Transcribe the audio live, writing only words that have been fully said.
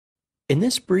In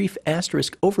this brief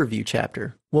Asterisk overview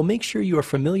chapter, we'll make sure you are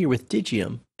familiar with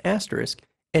Digium, Asterisk,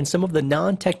 and some of the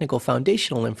non-technical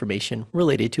foundational information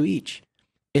related to each.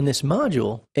 In this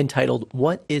module, entitled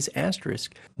What is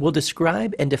Asterisk, we'll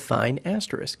describe and define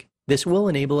Asterisk. This will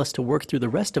enable us to work through the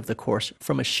rest of the course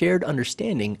from a shared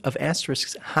understanding of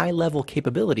Asterisk's high-level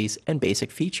capabilities and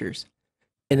basic features.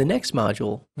 In the next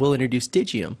module, we'll introduce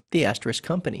Digium, the Asterisk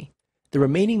company. The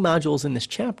remaining modules in this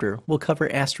chapter will cover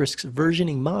Asterisk's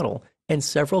versioning model and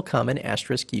several common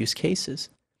Asterisk use cases.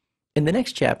 In the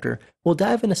next chapter, we'll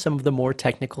dive into some of the more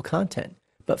technical content.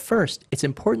 But first, it's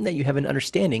important that you have an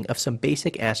understanding of some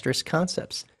basic Asterisk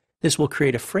concepts. This will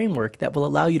create a framework that will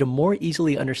allow you to more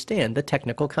easily understand the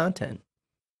technical content.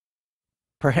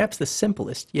 Perhaps the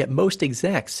simplest, yet most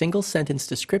exact single-sentence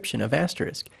description of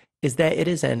Asterisk is that it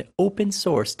is an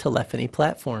open-source telephony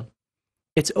platform.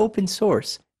 It's open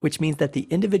source, which means that the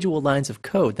individual lines of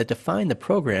code that define the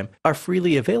program are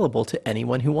freely available to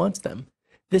anyone who wants them.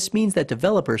 This means that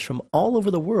developers from all over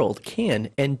the world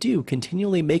can and do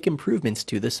continually make improvements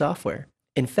to the software.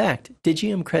 In fact,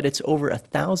 Digium credits over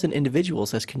 1,000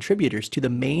 individuals as contributors to the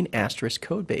main Asterisk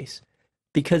codebase.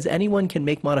 Because anyone can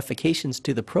make modifications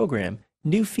to the program,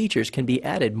 new features can be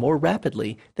added more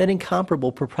rapidly than in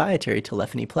comparable proprietary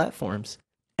telephony platforms.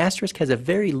 Asterisk has a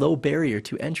very low barrier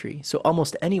to entry, so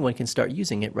almost anyone can start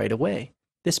using it right away.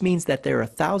 This means that there are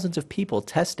thousands of people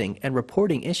testing and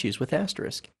reporting issues with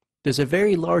Asterisk. There's a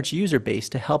very large user base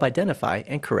to help identify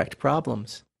and correct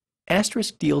problems.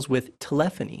 Asterisk deals with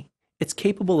telephony. It's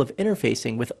capable of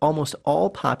interfacing with almost all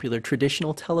popular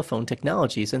traditional telephone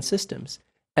technologies and systems,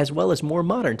 as well as more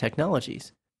modern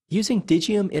technologies. Using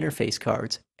Digium interface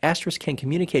cards, Asterisk can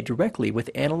communicate directly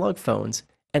with analog phones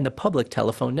and the public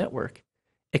telephone network.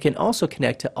 It can also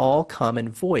connect to all common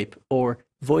VoIP or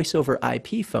Voice over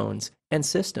IP phones and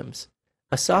systems.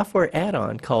 A software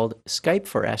add-on called Skype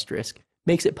for Asterisk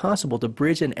makes it possible to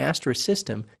bridge an Asterisk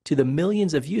system to the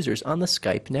millions of users on the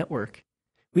Skype network.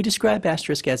 We describe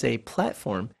Asterisk as a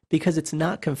platform because it's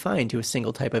not confined to a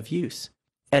single type of use.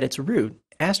 At its root,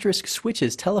 Asterisk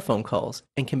switches telephone calls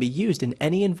and can be used in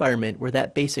any environment where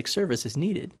that basic service is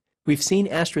needed. We've seen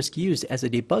Asterisk used as a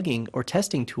debugging or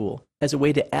testing tool, as a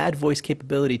way to add voice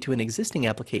capability to an existing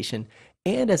application,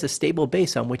 and as a stable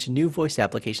base on which new voice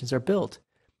applications are built.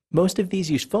 Most of these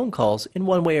use phone calls in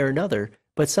one way or another,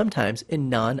 but sometimes in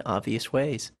non-obvious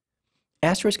ways.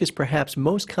 Asterisk is perhaps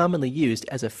most commonly used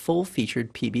as a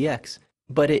full-featured PBX,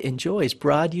 but it enjoys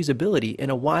broad usability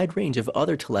in a wide range of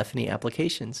other telephony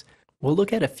applications. We'll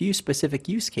look at a few specific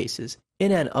use cases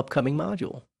in an upcoming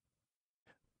module.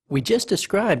 We just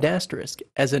described Asterisk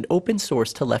as an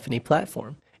open-source telephony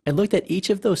platform and looked at each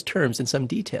of those terms in some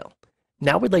detail.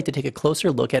 Now we'd like to take a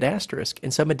closer look at Asterisk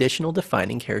and some additional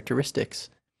defining characteristics.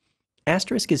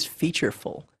 Asterisk is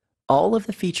featureful. All of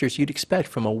the features you'd expect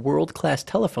from a world-class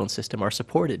telephone system are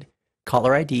supported.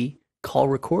 Caller ID, call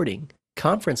recording,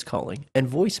 conference calling, and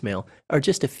voicemail are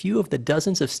just a few of the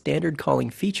dozens of standard calling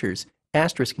features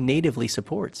Asterisk natively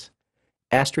supports.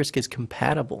 Asterisk is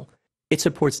compatible. It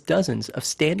supports dozens of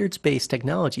standards-based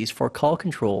technologies for call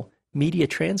control, media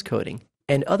transcoding,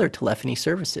 and other telephony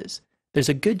services. There's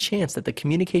a good chance that the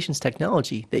communications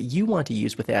technology that you want to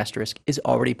use with Asterisk is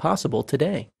already possible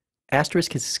today.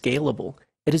 Asterisk is scalable.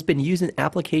 It has been used in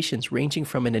applications ranging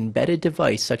from an embedded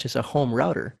device such as a home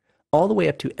router, all the way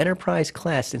up to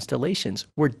enterprise-class installations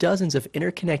where dozens of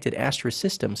interconnected Asterisk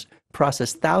systems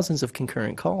process thousands of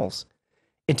concurrent calls.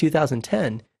 In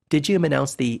 2010, Digium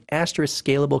announced the Asterisk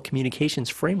Scalable Communications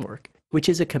Framework, which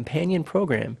is a companion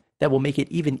program that will make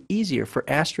it even easier for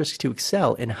Asterisk to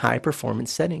excel in high-performance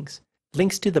settings.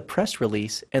 Links to the press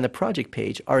release and the project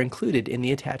page are included in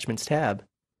the Attachments tab.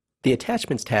 The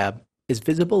Attachments tab is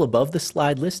visible above the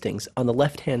slide listings on the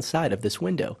left-hand side of this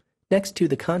window, next to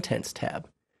the Contents tab.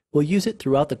 We'll use it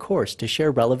throughout the course to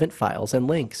share relevant files and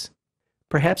links.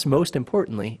 Perhaps most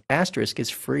importantly, Asterisk is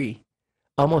free.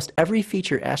 Almost every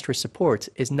feature Asterisk supports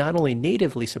is not only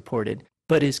natively supported,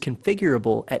 but is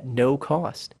configurable at no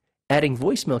cost. Adding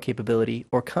voicemail capability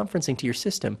or conferencing to your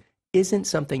system isn't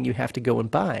something you have to go and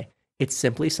buy. It's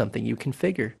simply something you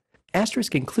configure.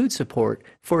 Asterisk includes support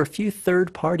for a few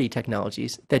third-party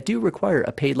technologies that do require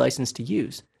a paid license to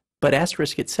use, but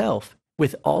Asterisk itself,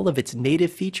 with all of its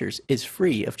native features, is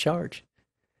free of charge.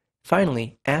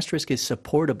 Finally, Asterisk is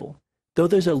supportable. Though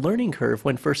there's a learning curve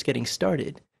when first getting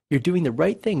started, you're doing the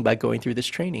right thing by going through this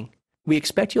training. We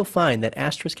expect you'll find that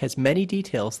Asterisk has many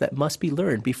details that must be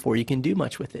learned before you can do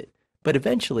much with it, but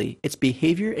eventually its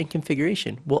behavior and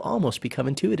configuration will almost become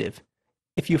intuitive.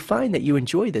 If you find that you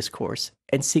enjoy this course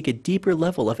and seek a deeper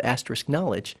level of Asterisk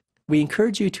knowledge, we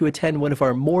encourage you to attend one of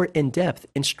our more in-depth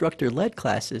instructor-led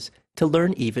classes to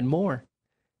learn even more.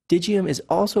 Digium is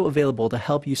also available to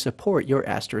help you support your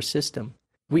Asterisk system.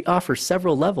 We offer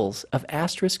several levels of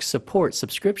Asterisk support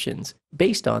subscriptions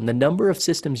based on the number of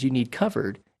systems you need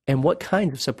covered and what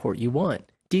kind of support you want.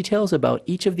 Details about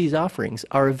each of these offerings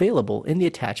are available in the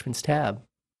Attachments tab.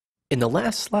 In the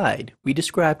last slide, we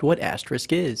described what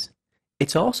Asterisk is.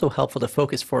 It's also helpful to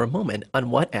focus for a moment on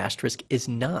what Asterisk is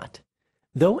not.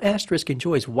 Though Asterisk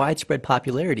enjoys widespread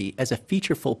popularity as a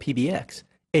featureful PBX,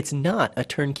 it's not a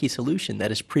turnkey solution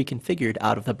that is pre-configured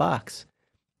out of the box.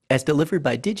 As delivered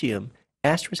by Digium,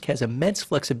 Asterisk has immense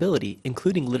flexibility,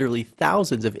 including literally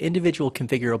thousands of individual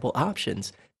configurable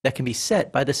options that can be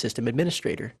set by the system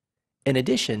administrator. In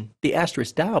addition, the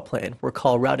Asterisk dial plan, where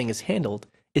call routing is handled,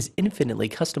 is infinitely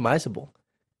customizable.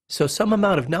 So some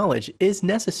amount of knowledge is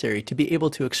necessary to be able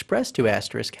to express to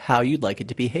Asterisk how you'd like it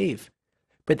to behave.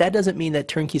 But that doesn't mean that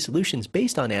turnkey solutions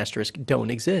based on Asterisk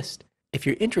don't exist. If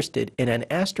you're interested in an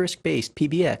Asterisk-based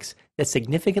PBX that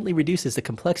significantly reduces the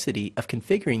complexity of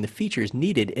configuring the features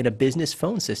needed in a business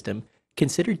phone system,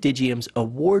 consider Digium's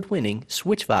award-winning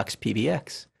SwitchVox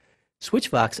PBX.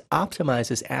 SwitchVox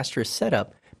optimizes Asterisk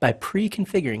setup by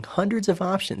pre-configuring hundreds of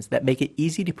options that make it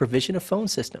easy to provision a phone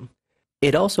system.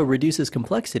 It also reduces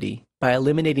complexity by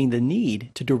eliminating the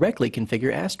need to directly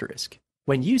configure Asterisk.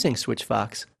 When using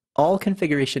SwitchVox, all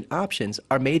configuration options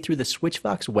are made through the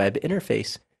SwitchVox web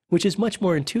interface, which is much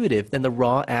more intuitive than the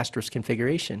raw Asterisk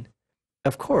configuration.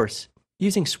 Of course,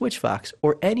 using SwitchVox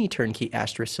or any turnkey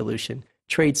Asterisk solution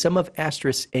trades some of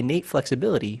Asterisk's innate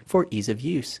flexibility for ease of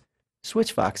use.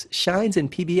 SwitchVox shines in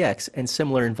PBX and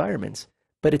similar environments,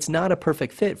 but it's not a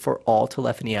perfect fit for all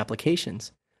telephony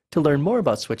applications. To learn more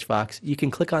about SwitchVox, you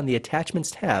can click on the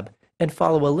Attachments tab and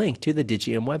follow a link to the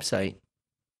Digium website.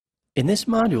 In this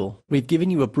module, we've given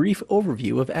you a brief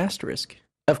overview of Asterisk.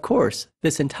 Of course,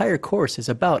 this entire course is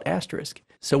about Asterisk,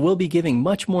 so we'll be giving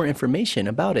much more information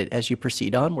about it as you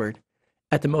proceed onward.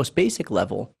 At the most basic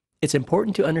level, it's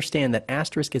important to understand that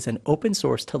Asterisk is an open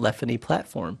source telephony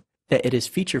platform, that it is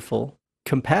featureful,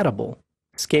 compatible,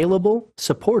 scalable,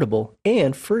 supportable,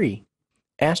 and free.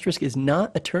 Asterisk is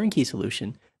not a turnkey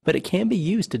solution, but it can be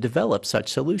used to develop such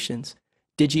solutions.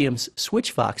 Digium's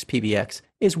SwitchVox PBX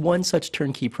is one such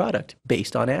turnkey product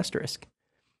based on Asterisk.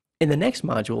 In the next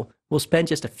module, we'll spend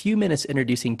just a few minutes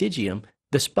introducing Digium,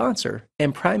 the sponsor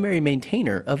and primary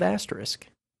maintainer of Asterisk.